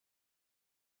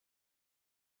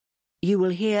You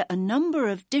will hear a number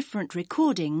of different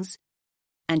recordings,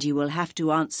 and you will have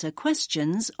to answer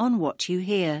questions on what you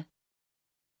hear.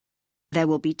 There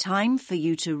will be time for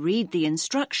you to read the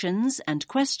instructions and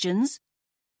questions,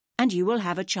 and you will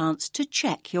have a chance to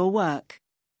check your work.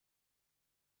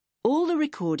 All the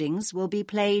recordings will be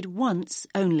played once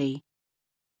only.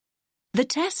 The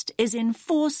test is in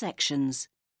 4 sections.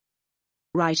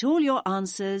 Write all your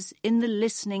answers in the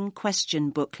listening question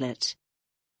booklet.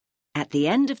 At the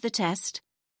end of the test,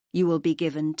 you will be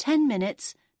given 10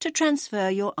 minutes to transfer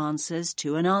your answers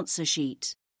to an answer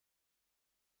sheet.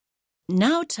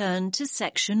 Now turn to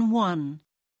section 1.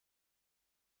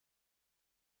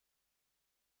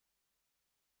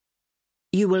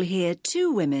 You will hear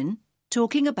 2 women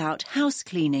talking about house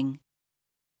cleaning.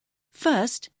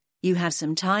 First, you have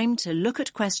some time to look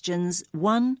at questions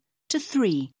 1 to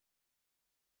 3.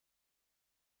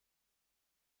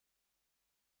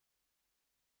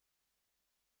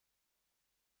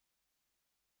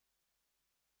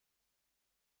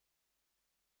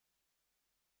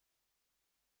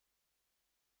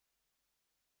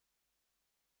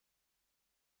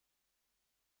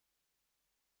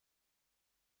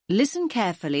 Listen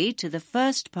carefully to the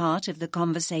first part of the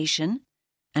conversation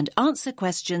and answer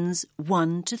questions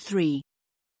 1 to 3.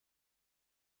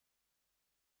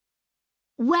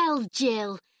 Well,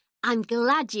 Jill, I'm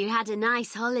glad you had a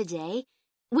nice holiday.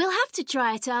 We'll have to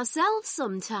try it ourselves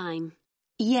sometime.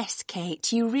 Yes,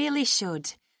 Kate, you really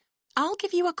should. I'll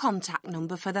give you a contact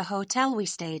number for the hotel we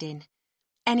stayed in.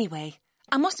 Anyway,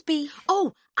 I must be...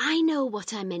 Oh, I know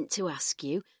what I meant to ask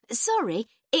you. Sorry,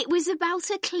 it was about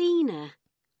a cleaner.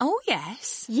 Oh,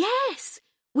 yes? Yes.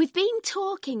 We've been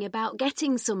talking about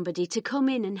getting somebody to come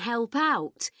in and help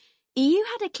out. You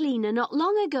had a cleaner not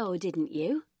long ago, didn't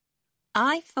you?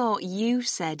 I thought you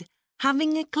said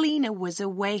having a cleaner was a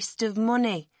waste of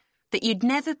money, that you'd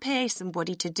never pay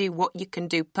somebody to do what you can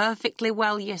do perfectly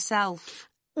well yourself.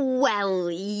 Well,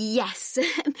 yes,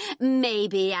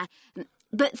 maybe.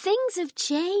 But things have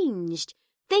changed.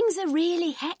 Things are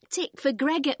really hectic for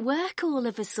Greg at work all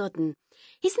of a sudden.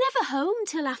 He's never home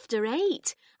till after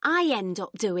 8. I end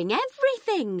up doing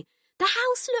everything. The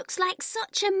house looks like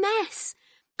such a mess.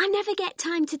 I never get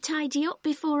time to tidy up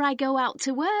before I go out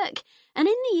to work, and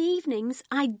in the evenings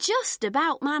I just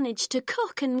about manage to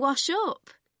cook and wash up.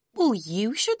 Well,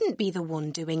 you shouldn't be the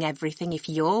one doing everything if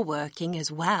you're working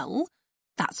as well.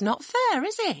 That's not fair,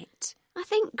 is it? I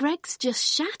think Greg's just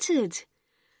shattered.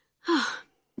 Oh,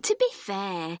 to be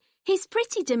fair, he's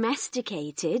pretty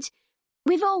domesticated.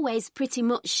 We've always pretty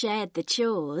much shared the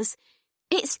chores.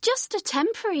 It's just a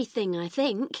temporary thing, I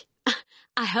think.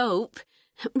 I hope.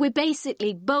 We're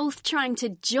basically both trying to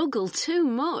juggle too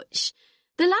much.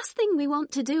 The last thing we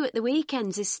want to do at the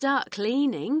weekends is start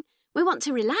cleaning. We want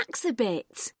to relax a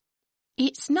bit.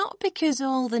 It's not because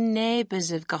all the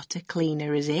neighbours have got a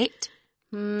cleaner, is it?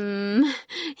 You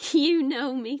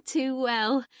know me too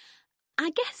well.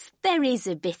 I guess there is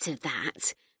a bit of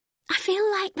that. I feel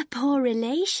like the poor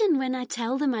relation when I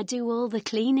tell them I do all the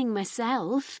cleaning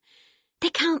myself. They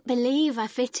can't believe I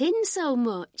fit in so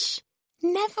much.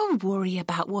 Never worry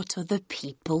about what other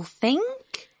people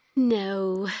think.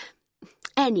 No.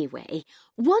 Anyway,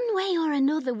 one way or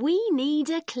another we need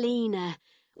a cleaner.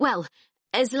 Well,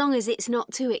 as long as it's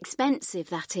not too expensive,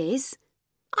 that is.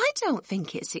 I don't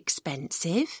think it's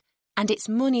expensive, and it's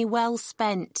money well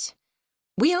spent.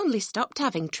 We only stopped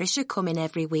having Tricia come in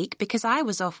every week because I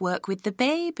was off work with the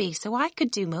baby, so I could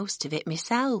do most of it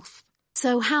myself.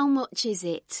 So how much is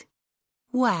it?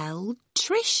 Well,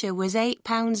 Tricia was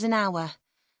 £8 an hour.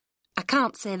 I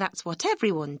can't say that's what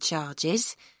everyone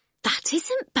charges. That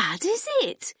isn't bad, is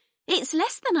it? It's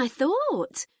less than I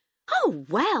thought. Oh,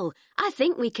 well, I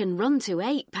think we can run to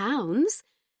 £8.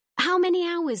 How many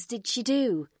hours did she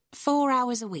do? 4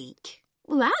 hours a week.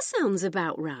 Well, that sounds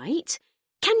about right.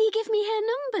 Can you give me her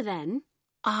number then?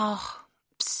 Oh,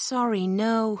 sorry,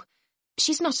 no.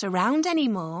 She's not around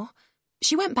anymore.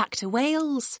 She went back to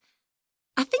Wales.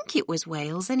 I think it was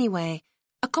Wales anyway,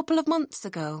 a couple of months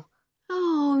ago.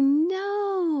 Oh,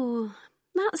 no.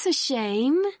 That's a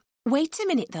shame. Wait a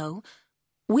minute, though.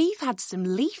 We've had some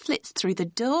leaflets through the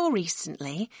door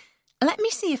recently. Let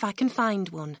me see if I can find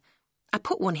one. I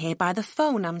put one here by the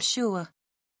phone, I'm sure.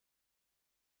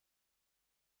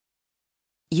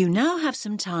 You now have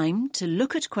some time to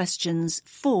look at questions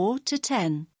 4 to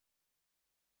 10.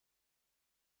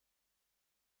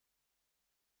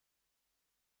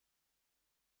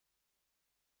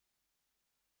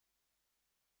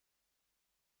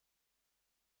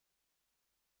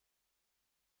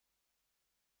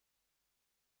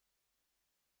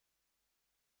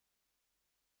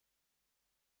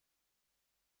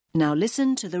 Now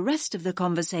listen to the rest of the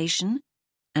conversation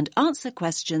and answer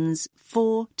questions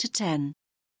 4 to 10.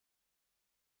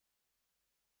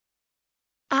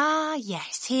 Ah,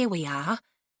 yes, here we are.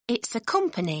 It's a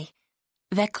company.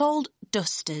 They're called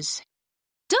dusters.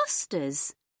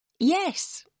 Dusters?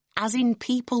 Yes, as in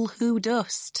people who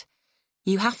dust.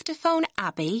 You have to phone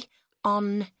Abby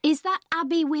on... Is that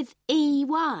Abby with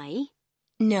E-Y?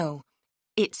 No,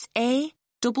 it's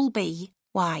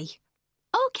A-B-B-Y.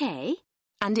 OK.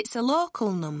 And it's a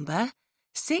local number,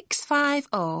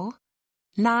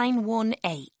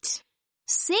 650-918.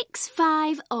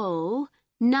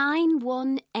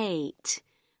 650-918.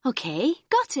 OK,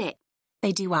 got it.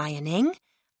 They do ironing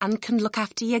and can look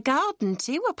after your garden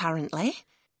too, apparently.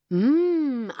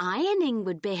 Ironing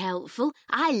would be helpful.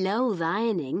 I loathe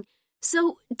ironing.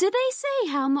 So, do they say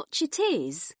how much it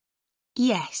is?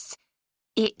 Yes,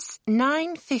 it's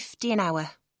 $9.50 an hour.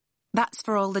 That's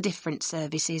for all the different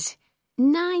services.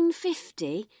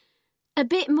 $9.50? A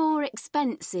bit more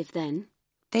expensive then.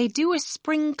 They do a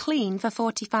spring clean for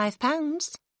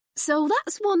 £45. So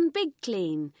that's one big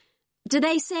clean. Do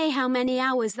they say how many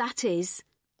hours that is?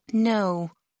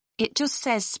 No, it just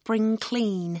says spring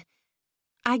clean.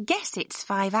 I guess it's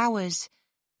 5 hours,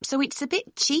 so it's a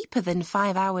bit cheaper than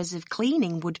 5 hours of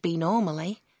cleaning would be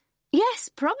normally. Yes,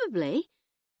 probably.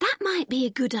 That might be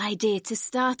a good idea to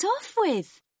start off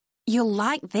with. You'll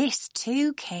like this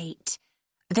too, Kate.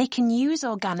 They can use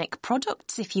organic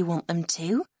products if you want them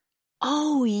to.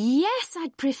 Oh, yes,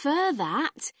 I'd prefer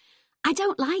that. I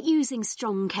don't like using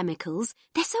strong chemicals.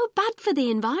 They're so bad for the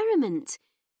environment.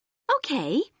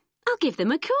 OK, I'll give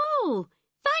them a call.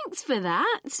 Thanks for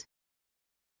that.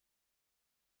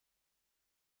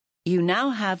 You now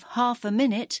have half a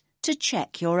minute to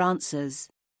check your answers.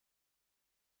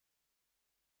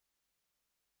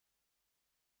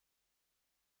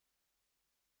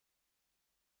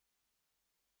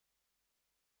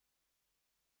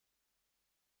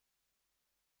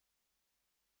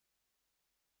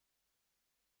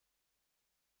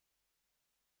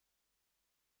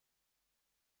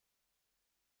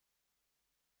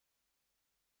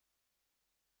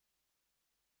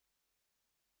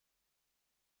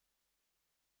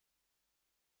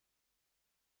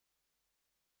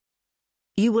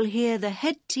 You will hear the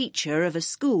head teacher of a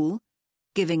school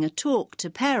giving a talk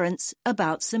to parents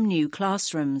about some new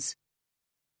classrooms.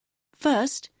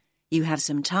 First, you have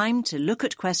some time to look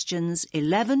at questions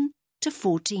 11 to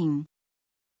 14.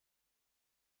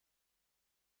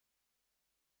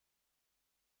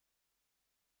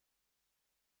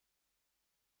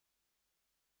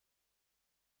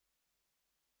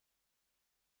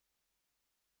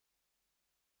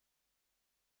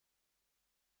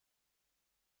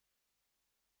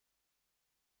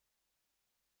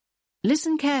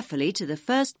 Listen carefully to the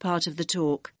first part of the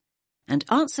talk and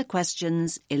answer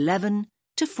questions 11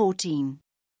 to 14.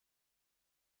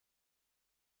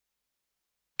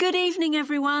 Good evening,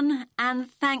 everyone, and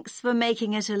thanks for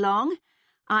making it along.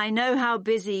 I know how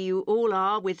busy you all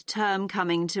are with term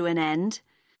coming to an end.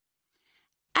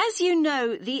 As you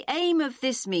know, the aim of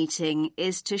this meeting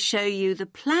is to show you the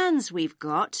plans we've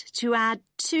got to add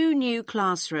 2 new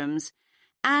classrooms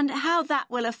and how that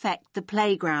will affect the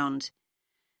playground.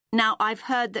 Now, I've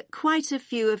heard that quite a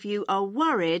few of you are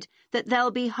worried that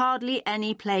there'll be hardly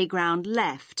any playground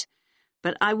left,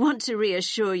 but I want to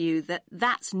reassure you that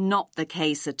that's not the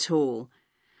case at all.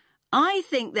 I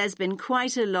think there's been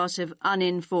quite a lot of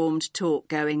uninformed talk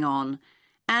going on,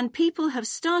 and people have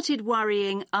started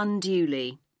worrying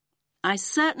unduly. I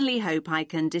certainly hope I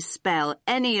can dispel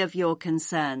any of your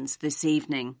concerns this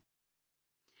evening.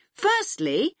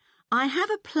 Firstly, I have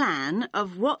a plan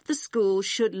of what the school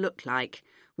should look like,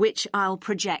 which I'll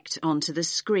project onto the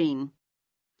screen.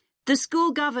 The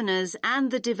school governors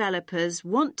and the developers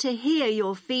want to hear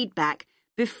your feedback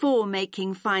before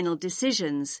making final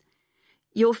decisions.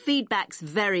 Your feedback's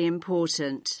very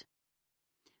important.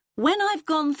 When I've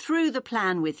gone through the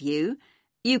plan with you,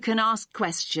 you can ask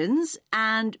questions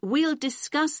and we'll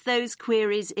discuss those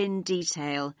queries in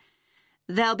detail.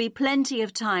 There'll be plenty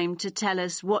of time to tell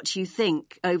us what you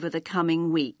think over the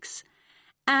coming weeks.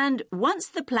 And once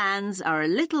the plans are a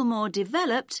little more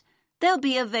developed, they'll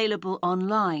be available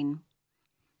online.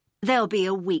 There'll be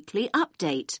a weekly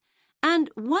update, and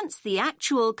once the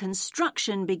actual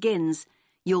construction begins,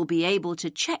 you'll be able to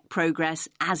check progress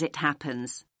as it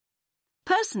happens.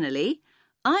 Personally,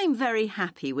 I'm very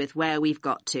happy with where we've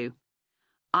got to.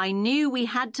 I knew we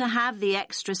had to have the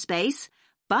extra space,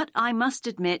 but I must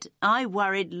admit I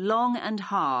worried long and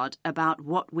hard about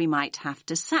what we might have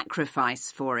to sacrifice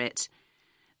for it.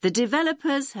 The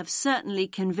developers have certainly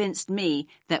convinced me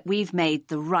that we've made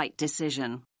the right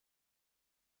decision.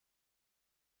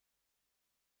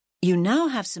 You now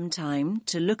have some time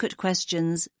to look at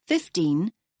questions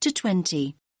 15 to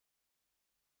 20.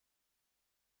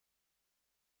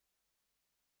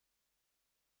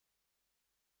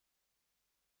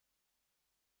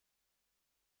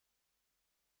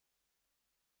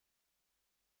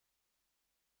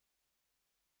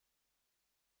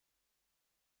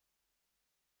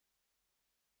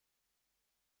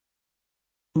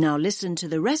 Now listen to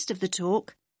the rest of the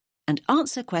talk and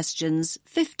answer questions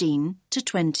 15 to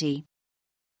 20.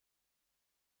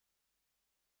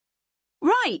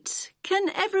 Right, can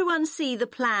everyone see the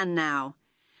plan now?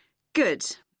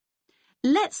 Good.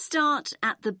 Let's start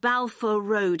at the Balfour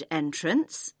Road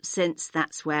entrance, since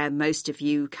that's where most of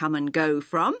you come and go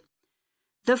from.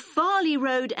 The Farley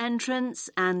Road entrance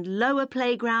and lower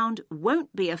playground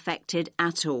won't be affected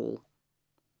at all.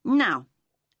 Now,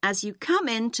 as you come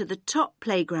into the top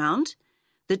playground,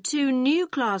 the two new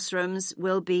classrooms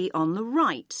will be on the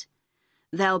right.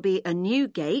 There'll be a new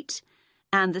gate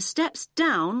and the steps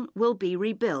down will be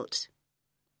rebuilt.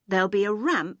 There'll be a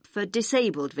ramp for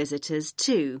disabled visitors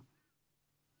too.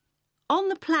 On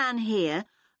the plan here,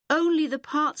 only the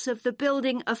parts of the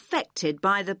building affected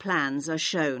by the plans are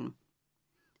shown.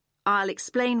 I'll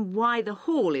explain why the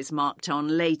hall is marked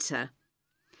on later.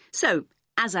 So,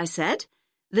 as I said,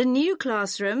 the new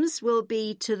classrooms will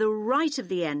be to the right of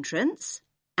the entrance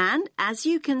and, as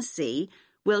you can see,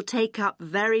 will take up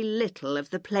very little of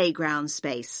the playground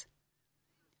space.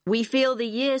 We feel the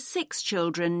Year 6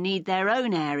 children need their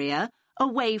own area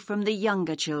away from the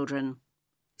younger children.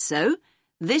 So,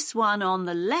 this one on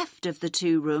the left of the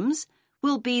two rooms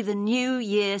will be the new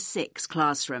Year 6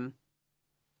 classroom.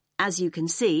 As you can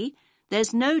see,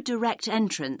 there's no direct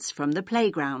entrance from the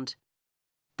playground.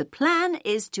 The plan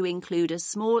is to include a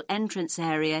small entrance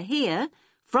area here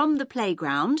from the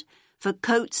playground for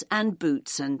coats and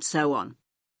boots and so on.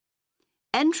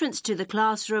 Entrance to the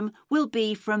classroom will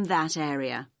be from that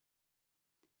area.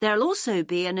 There'll also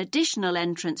be an additional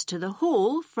entrance to the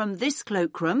hall from this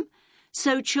cloakroom,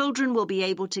 so children will be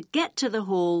able to get to the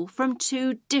hall from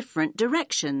two different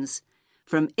directions,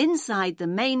 from inside the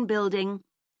main building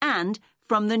and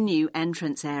from the new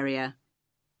entrance area.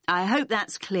 I hope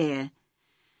that's clear.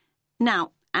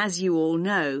 Now, as you all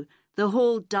know, the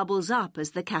hall doubles up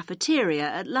as the cafeteria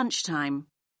at lunchtime.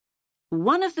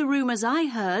 One of the rumours I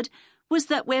heard was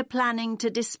that we're planning to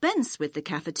dispense with the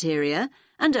cafeteria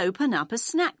and open up a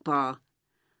snack bar.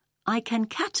 I can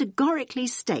categorically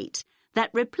state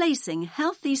that replacing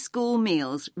healthy school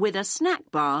meals with a snack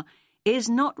bar is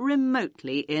not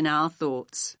remotely in our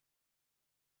thoughts.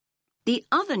 The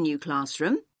other new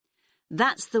classroom,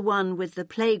 that's the one with the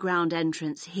playground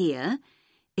entrance here,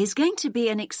 is going to be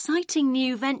an exciting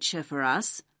new venture for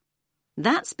us.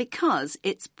 That's because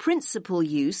its principal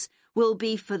use will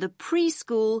be for the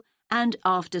preschool and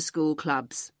after-school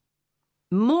clubs.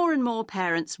 More and more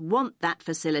parents want that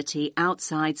facility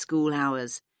outside school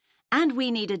hours, and we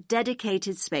need a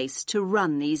dedicated space to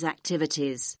run these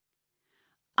activities.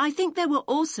 I think there were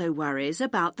also worries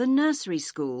about the nursery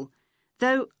school,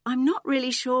 though I'm not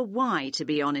really sure why, to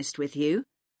be honest with you.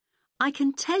 I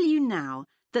can tell you now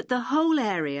that the whole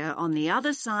area on the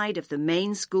other side of the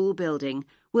main school building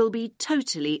will be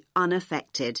totally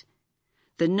unaffected.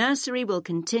 The nursery will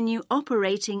continue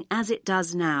operating as it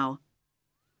does now.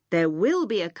 There will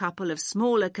be a couple of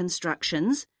smaller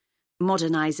constructions,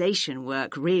 modernisation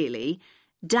work really,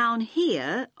 down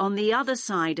here on the other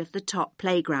side of the top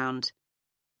playground.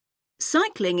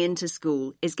 Cycling into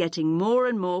school is getting more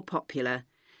and more popular,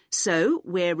 so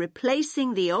we're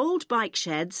replacing the old bike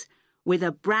sheds with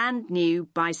a brand new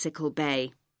bicycle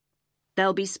bay.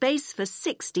 There'll be space for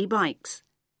 60 bikes.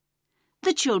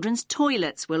 The children's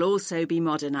toilets will also be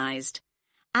modernised,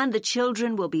 and the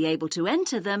children will be able to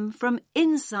enter them from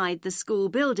inside the school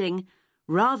building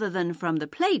rather than from the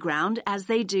playground as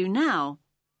they do now.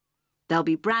 There'll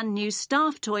be brand new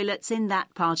staff toilets in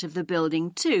that part of the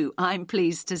building too, I'm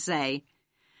pleased to say.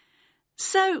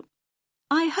 So,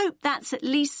 I hope that's at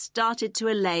least started to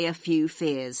allay a few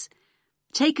fears.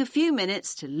 Take a few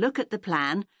minutes to look at the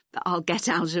plan that I'll get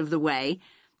out of the way.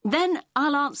 Then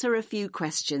I'll answer a few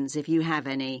questions if you have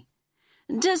any.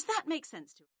 Does that make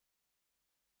sense to you?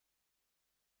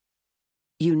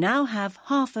 You now have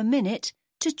half a minute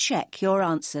to check your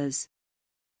answers.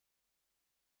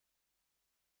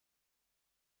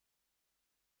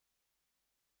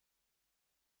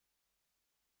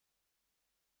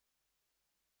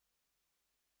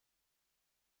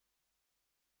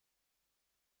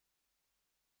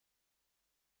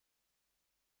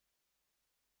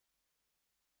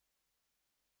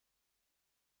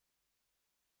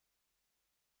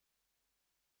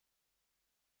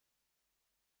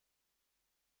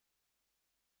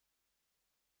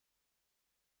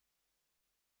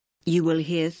 You will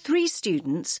hear 3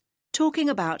 students talking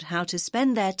about how to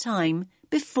spend their time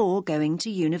before going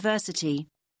to university.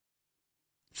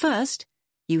 First,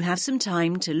 you have some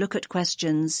time to look at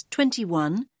questions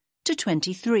 21 to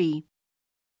 23.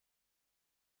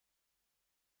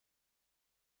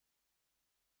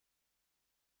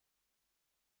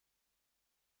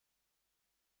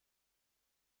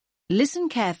 Listen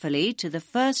carefully to the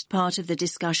first part of the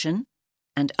discussion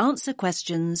and answer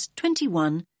questions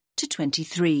 21 to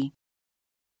 23.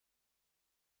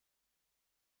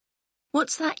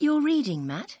 What's that you're reading,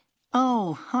 Matt?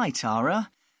 Oh, hi,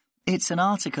 Tara. It's an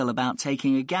article about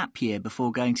taking a gap year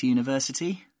before going to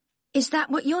university. Is that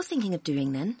what you're thinking of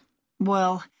doing then?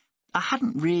 Well, I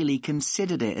hadn't really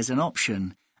considered it as an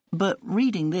option, but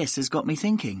reading this has got me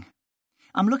thinking.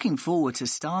 I'm looking forward to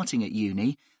starting at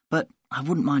uni, but I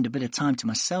wouldn't mind a bit of time to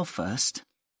myself first.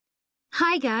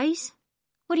 Hi, guys.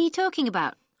 What are you talking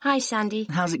about? Hi, Sandy.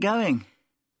 How's it going?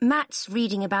 Matt's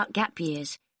reading about gap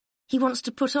years. He wants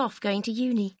to put off going to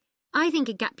uni. I think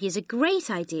a gap year's a great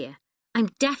idea. I'm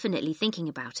definitely thinking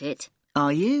about it.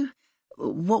 Are you?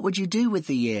 What would you do with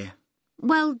the year?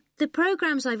 Well, the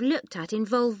programmes I've looked at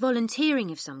involve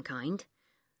volunteering of some kind.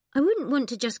 I wouldn't want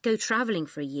to just go travelling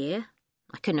for a year.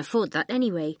 I couldn't afford that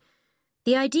anyway.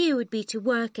 The idea would be to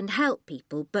work and help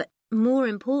people, but more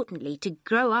importantly, to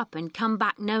grow up and come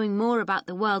back knowing more about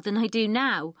the world than I do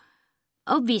now.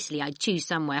 Obviously, I'd choose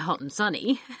somewhere hot and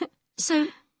sunny. So,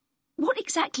 what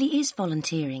exactly is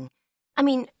volunteering? I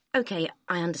mean, OK,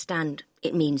 I understand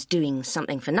it means doing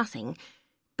something for nothing,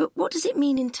 but what does it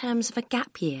mean in terms of a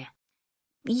gap year?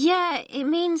 Yeah, it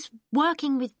means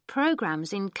working with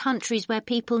programmes in countries where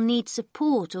people need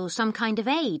support or some kind of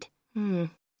aid.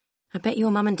 I bet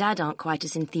your mum and dad aren't quite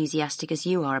as enthusiastic as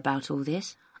you are about all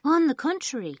this. On the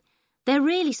contrary, they're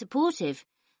really supportive.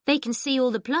 They can see all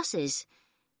the pluses.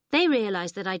 They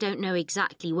realise that I don't know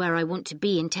exactly where I want to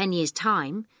be in 10 years'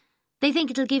 time. They think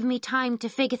it'll give me time to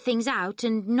figure things out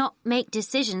and not make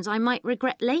decisions I might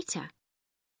regret later.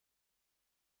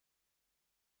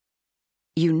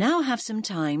 You now have some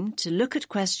time to look at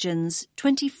questions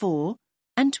 24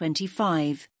 and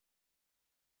 25.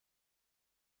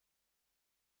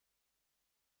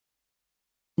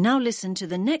 Now listen to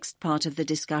the next part of the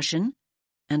discussion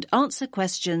and answer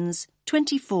questions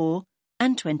 24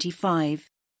 and 25.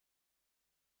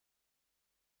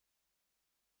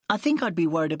 I think I'd be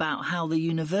worried about how the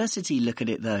university look at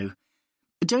it, though.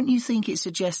 Don't you think it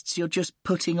suggests you're just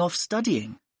putting off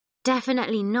studying?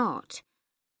 Definitely not.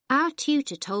 Our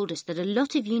tutor told us that a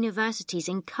lot of universities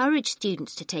encourage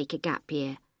students to take a gap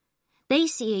year. They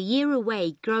see a year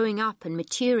away growing up and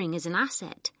maturing as an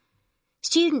asset.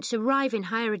 Students arrive in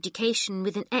higher education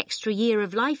with an extra year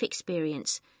of life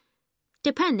experience,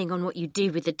 depending on what you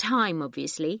do with the time,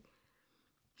 obviously.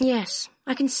 Yes,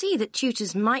 I can see that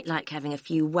tutors might like having a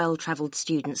few well-travelled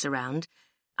students around.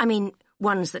 I mean,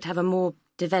 ones that have a more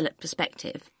developed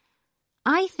perspective.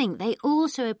 I think they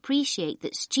also appreciate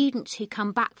that students who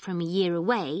come back from a year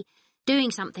away, doing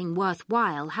something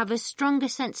worthwhile, have a stronger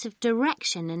sense of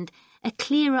direction and a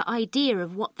clearer idea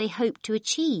of what they hope to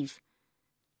achieve.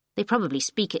 They probably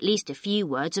speak at least a few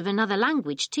words of another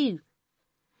language too.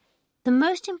 The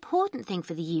most important thing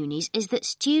for the unis is that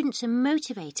students are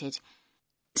motivated.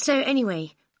 So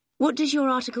anyway, what does your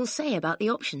article say about the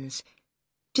options?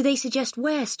 Do they suggest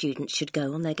where students should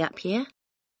go on their gap year?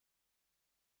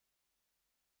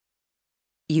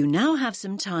 You now have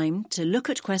some time to look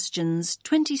at questions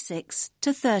 26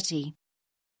 to 30.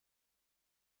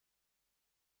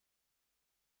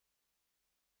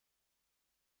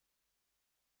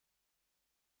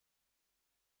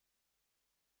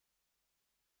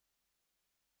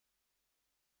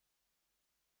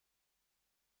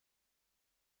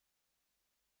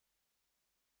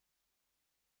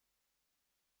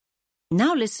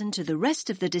 Now listen to the rest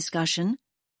of the discussion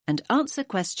and answer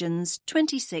questions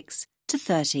 26 to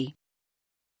 30.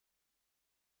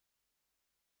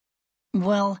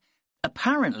 Well,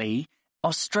 apparently,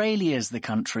 Australia's the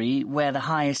country where the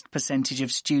highest percentage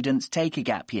of students take a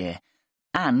gap year,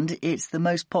 and it's the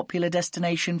most popular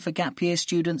destination for gap year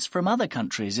students from other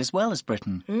countries as well as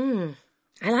Britain.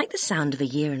 I like the sound of a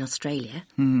year in Australia.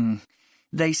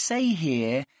 They say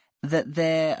here that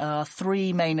there are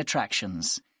 3 main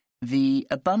attractions. The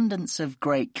abundance of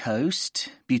great coast,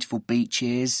 beautiful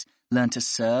beaches, learn to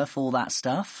surf, all that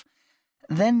stuff.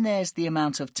 Then there's the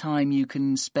amount of time you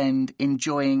can spend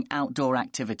enjoying outdoor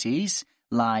activities,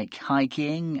 like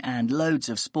hiking and loads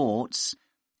of sports.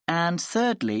 And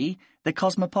thirdly, the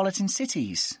cosmopolitan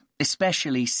cities,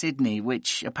 especially Sydney,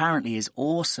 which apparently is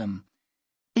awesome.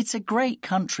 It's a great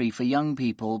country for young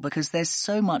people because there's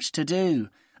so much to do.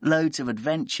 Loads of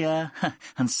adventure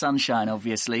and sunshine,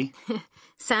 obviously.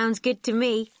 Sounds good to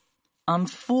me.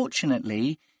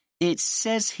 Unfortunately, it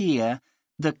says here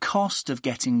the cost of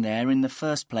getting there in the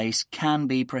first place can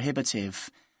be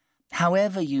prohibitive.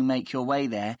 However you make your way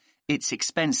there, it's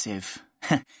expensive.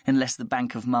 Unless the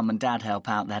bank of Mum and Dad help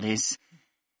out, that is.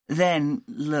 Then,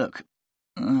 look,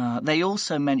 they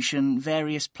also mention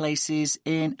various places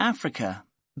in Africa,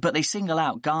 but they single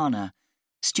out Ghana.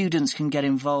 Students can get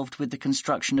involved with the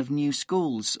construction of new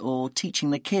schools or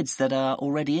teaching the kids that are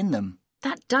already in them.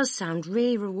 That does sound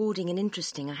really rewarding and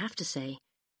interesting, I have to say.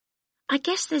 I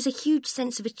guess there's a huge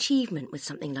sense of achievement with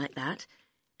something like that,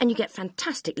 and you get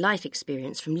fantastic life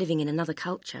experience from living in another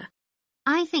culture.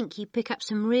 I think you pick up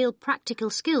some real practical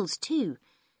skills too.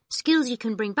 Skills you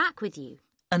can bring back with you.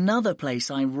 Another place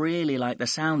I really like the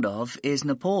sound of is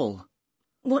Nepal.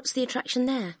 What's the attraction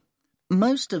there?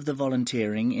 Most of the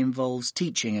volunteering involves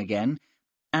teaching again,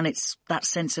 and it's that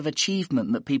sense of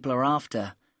achievement that people are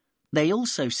after. They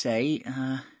also say,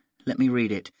 let me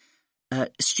read it,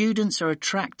 students are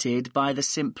attracted by the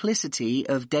simplicity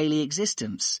of daily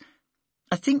existence.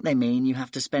 I think they mean you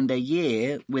have to spend a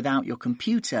year without your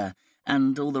computer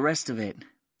and all the rest of it.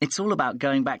 It's all about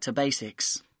going back to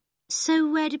basics.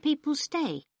 So where do people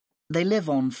stay? They live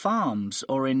on farms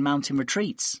or in mountain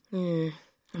retreats. I'm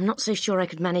not so sure I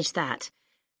could manage that.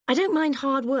 I don't mind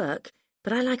hard work,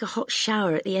 but I like a hot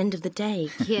shower at the end of the day.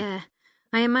 Yeah,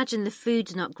 I imagine the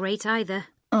food's not great either.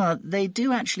 They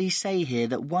do actually say here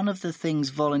that one of the things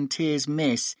volunteers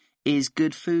miss is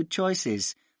good food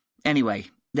choices. Anyway,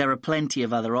 there are plenty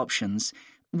of other options.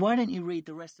 Why don't you read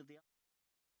the rest of the...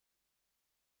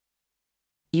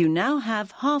 You now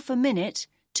have half a minute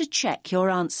to check your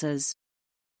answers.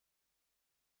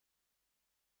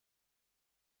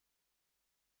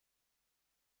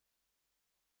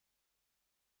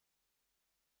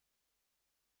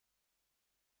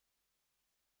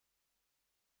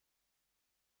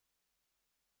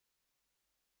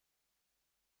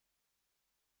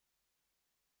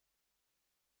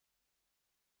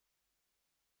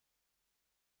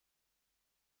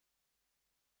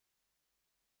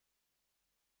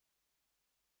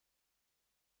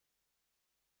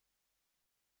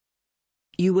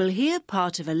 You will hear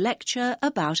part of a lecture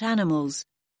about animals.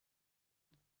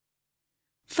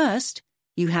 First,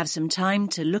 you have some time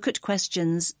to look at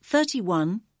questions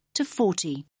 31 to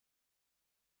 40.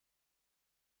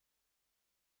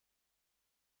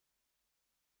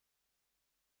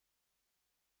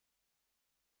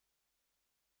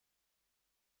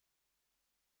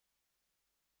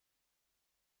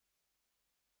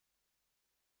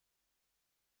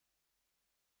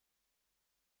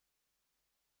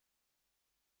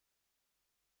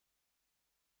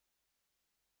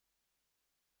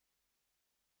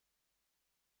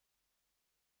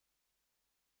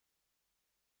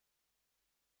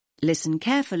 Listen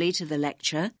carefully to the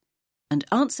lecture and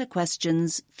answer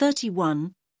questions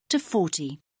 31 to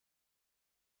 40.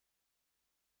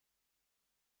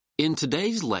 In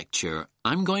today's lecture,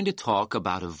 I'm going to talk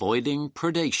about avoiding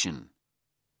predation.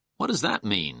 What does that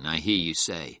mean, I hear you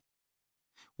say?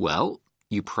 Well,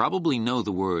 you probably know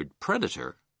the word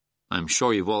predator. I'm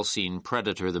sure you've all seen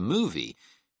Predator the movie.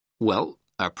 Well,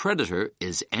 a predator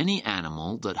is any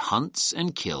animal that hunts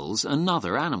and kills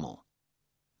another animal.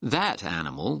 That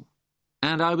animal,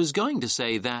 and I was going to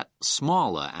say that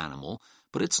smaller animal,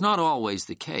 but it's not always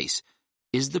the case,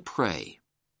 is the prey.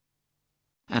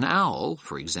 An owl,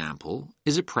 for example,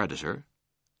 is a predator,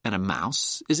 and a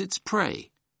mouse is its prey.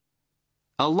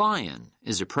 A lion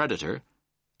is a predator,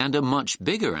 and a much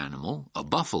bigger animal, a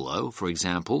buffalo, for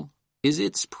example, is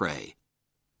its prey.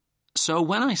 So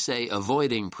when I say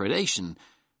avoiding predation,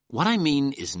 what I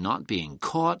mean is not being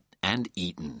caught and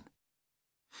eaten.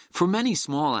 For many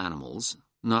small animals,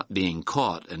 not being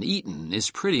caught and eaten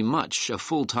is pretty much a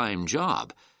full-time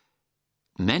job.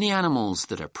 Many animals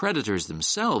that are predators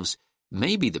themselves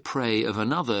may be the prey of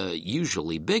another,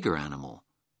 usually bigger animal.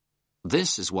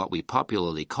 This is what we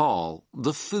popularly call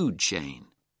the food chain.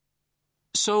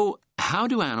 So, how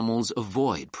do animals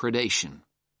avoid predation?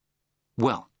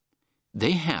 Well,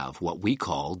 they have what we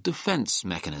call defense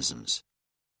mechanisms.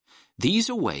 These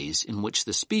are ways in which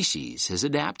the species has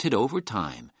adapted over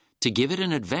time to give it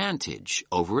an advantage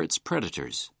over its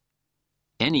predators.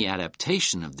 Any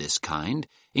adaptation of this kind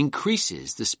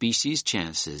increases the species'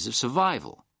 chances of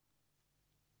survival.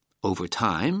 Over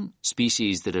time,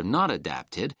 species that have not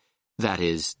adapted, that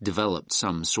is, developed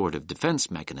some sort of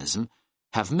defense mechanism,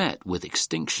 have met with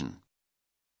extinction.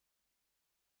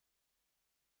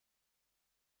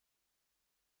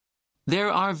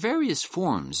 There are various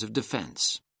forms of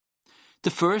defense. The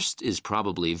first is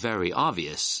probably very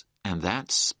obvious, and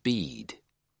that's speed.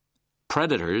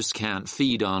 Predators can't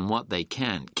feed on what they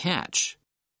can't catch.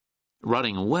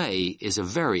 Running away is a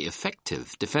very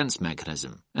effective defense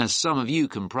mechanism, as some of you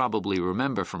can probably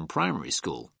remember from primary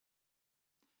school.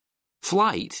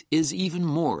 Flight is even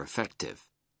more effective.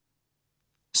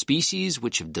 Species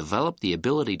which have developed the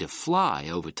ability to fly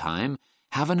over time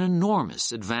have an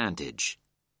enormous advantage.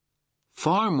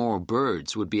 Far more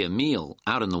birds would be a meal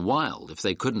out in the wild if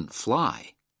they couldn't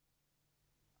fly.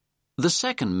 The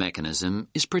second mechanism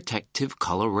is protective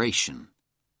coloration.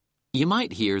 You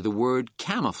might hear the word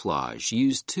camouflage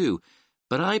used too,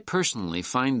 but I personally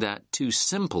find that too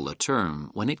simple a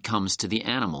term when it comes to the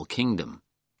animal kingdom.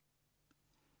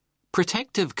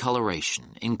 Protective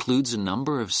coloration includes a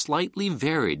number of slightly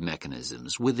varied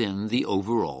mechanisms within the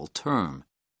overall term.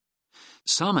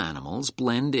 Some animals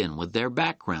blend in with their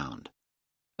background.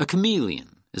 A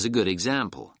chameleon is a good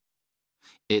example.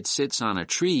 It sits on a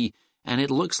tree and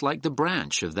it looks like the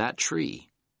branch of that tree.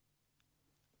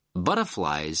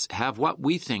 Butterflies have what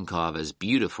we think of as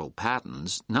beautiful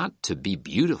patterns, not to be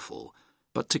beautiful,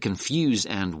 but to confuse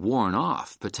and warn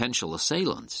off potential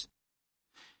assailants.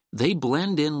 They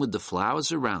blend in with the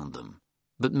flowers around them,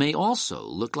 but may also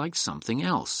look like something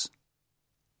else.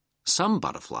 Some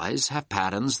butterflies have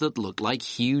patterns that look like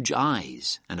huge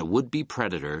eyes, and a would-be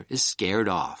predator is scared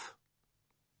off.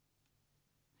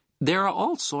 There are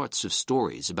all sorts of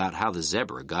stories about how the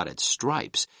zebra got its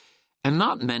stripes, and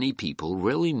not many people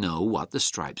really know what the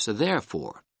stripes are there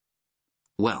for.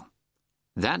 Well,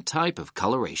 that type of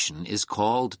coloration is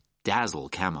called dazzle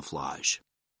camouflage.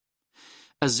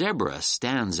 A zebra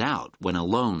stands out when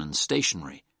alone and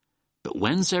stationary, but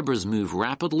when zebras move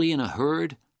rapidly in a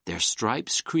herd, their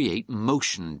stripes create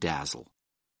motion dazzle,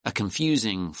 a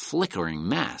confusing, flickering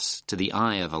mass to the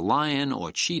eye of a lion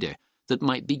or cheetah that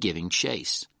might be giving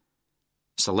chase.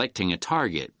 Selecting a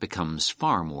target becomes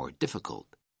far more difficult.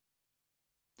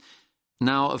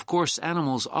 Now, of course,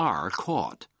 animals are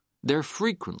caught. They're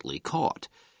frequently caught,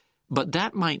 but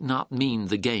that might not mean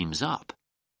the game's up.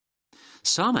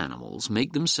 Some animals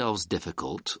make themselves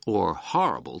difficult or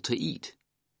horrible to eat.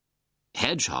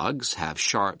 Hedgehogs have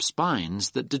sharp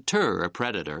spines that deter a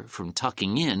predator from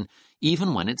tucking in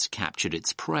even when it's captured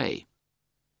its prey.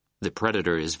 The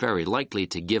predator is very likely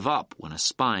to give up when a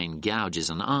spine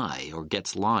gouges an eye or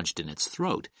gets lodged in its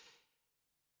throat.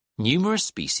 Numerous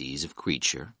species of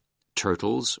creature,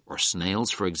 turtles or snails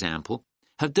for example,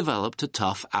 have developed a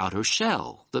tough outer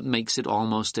shell that makes it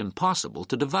almost impossible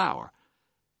to devour.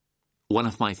 One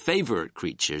of my favorite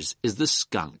creatures is the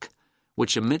skunk,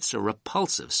 which emits a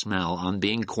repulsive smell on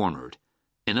being cornered,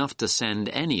 enough to send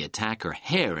any attacker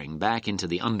herring back into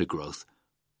the undergrowth.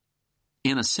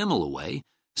 In a similar way,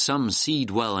 some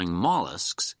sea-dwelling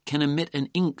mollusks can emit an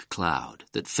ink cloud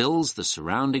that fills the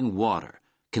surrounding water,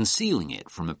 concealing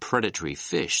it from a predatory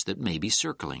fish that may be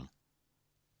circling.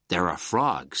 There are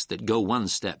frogs that go one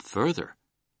step further.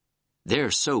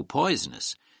 They're so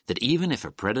poisonous that even if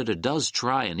a predator does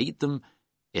try and eat them,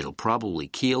 it'll probably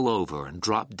keel over and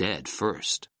drop dead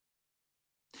first.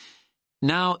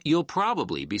 Now, you'll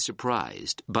probably be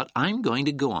surprised, but I'm going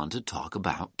to go on to talk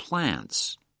about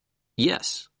plants.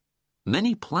 Yes,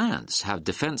 many plants have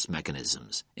defense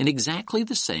mechanisms in exactly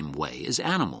the same way as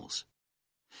animals.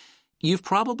 You've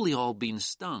probably all been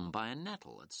stung by a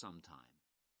nettle at some time.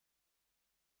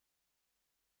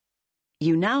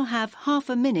 You now have half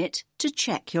a minute to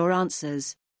check your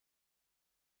answers.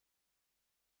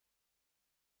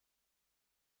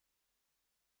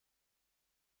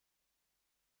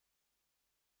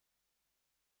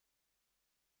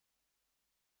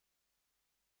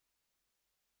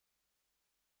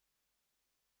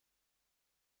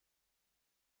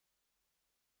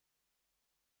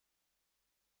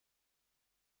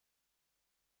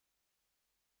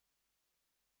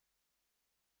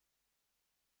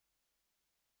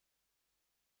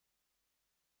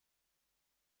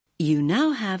 You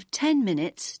now have 10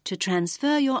 minutes to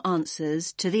transfer your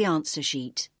answers to the answer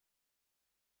sheet.